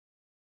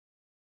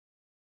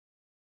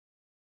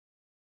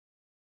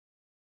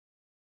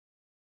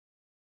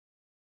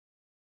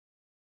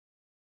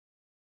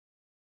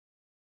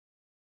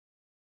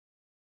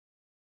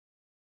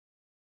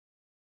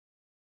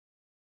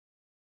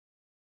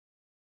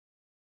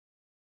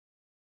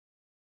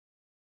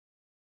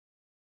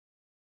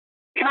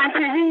My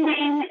prison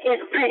name is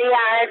Pretty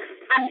Eyes.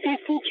 I'm 52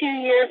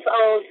 years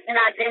old, and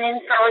I've been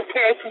in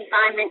solitary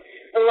confinement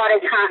a lot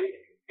of times.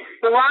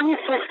 The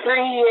longest was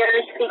 3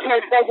 years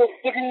because they was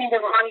giving me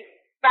the wrong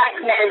back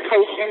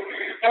medication,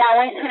 and I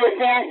went to the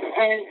vent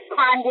and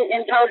climbed it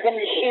and told them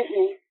to shoot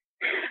me.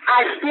 I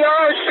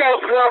still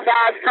shake real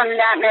bad from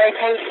that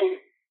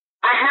medication.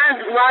 I have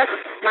lost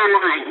my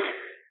mind.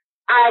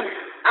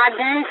 I've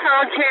been in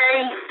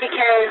solitary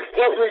because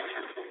there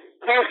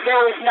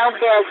was no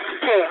bed to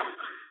jail.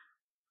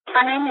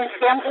 My name is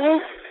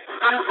Dimple.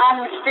 I'm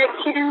on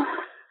restriction.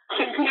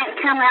 She can't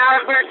come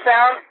out of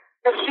herself,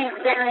 but she's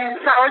been in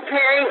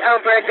solitary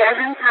over a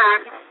dozen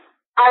times,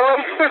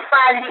 always for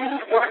fighting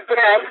or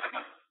drugs.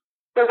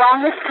 The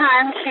longest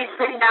time she's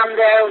been down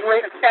there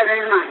was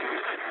 7 months.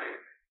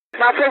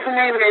 My prison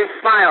name is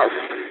Miles,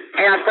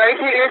 and I'm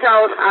 32 years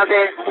old. I've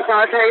been in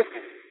solitary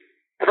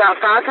about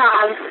 5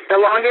 times. The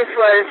longest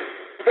was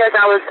because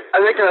I was a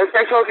victim of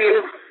sexual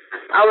abuse.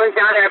 I was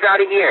down there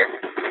about a year.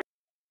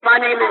 My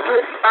name is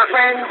my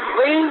friend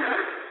Lee.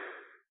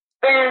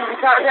 Been in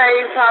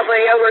solitary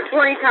probably over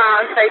 20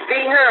 times. They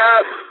beat her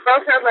up,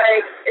 broke her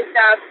legs and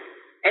stuff,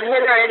 and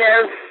hit her in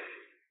there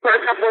for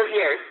a couple of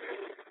years.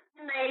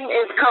 My name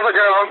is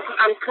COVERGIRL.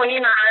 I'm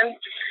 29.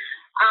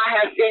 I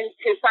have been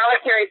to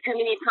solitary too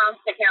many times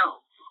to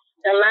count.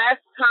 The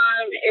last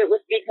time it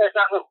was because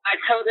I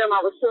told them I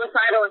was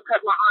suicidal and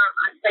cut my arm.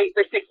 I stayed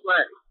for 6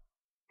 months.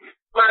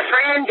 My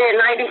friend did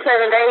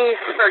 97 days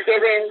for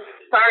giving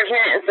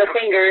Sergeant the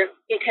finger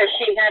because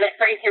she had a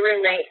crazy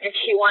roommate and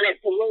she wanted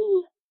to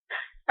move.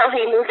 So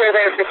he moved her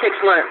there for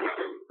 6 months.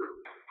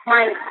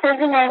 My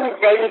prison name is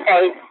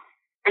Babyface,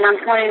 and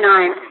I'm 29.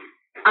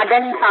 I've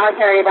been in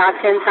solitary about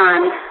 10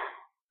 times.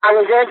 I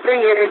was there 3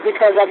 years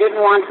because I didn't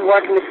want to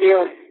work in the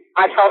field.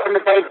 I told them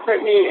if they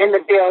put me in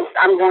the field,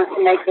 I'm going to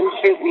make them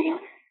shoot me.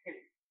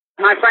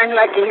 My friend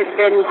Lucky has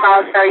been in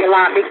solitary a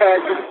lot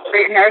because of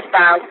straight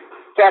hairstyle,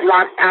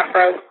 dreadlocks,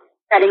 afro,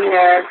 cutting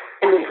hair,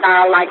 and the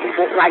style like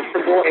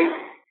the boys.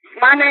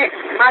 My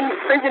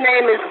prison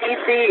name is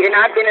DC, and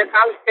I've been in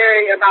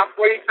solitary about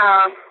 40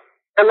 times.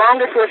 The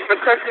longest was for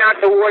cussing out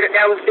the warden.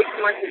 That was 6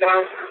 months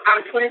ago.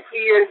 I'm 22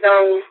 years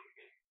old.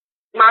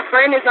 My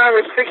friend is on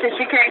restriction.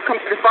 She can't come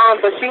to the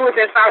phone, but she was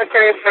in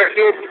solitary for a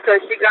year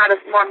because she got a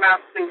smart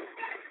mouth too.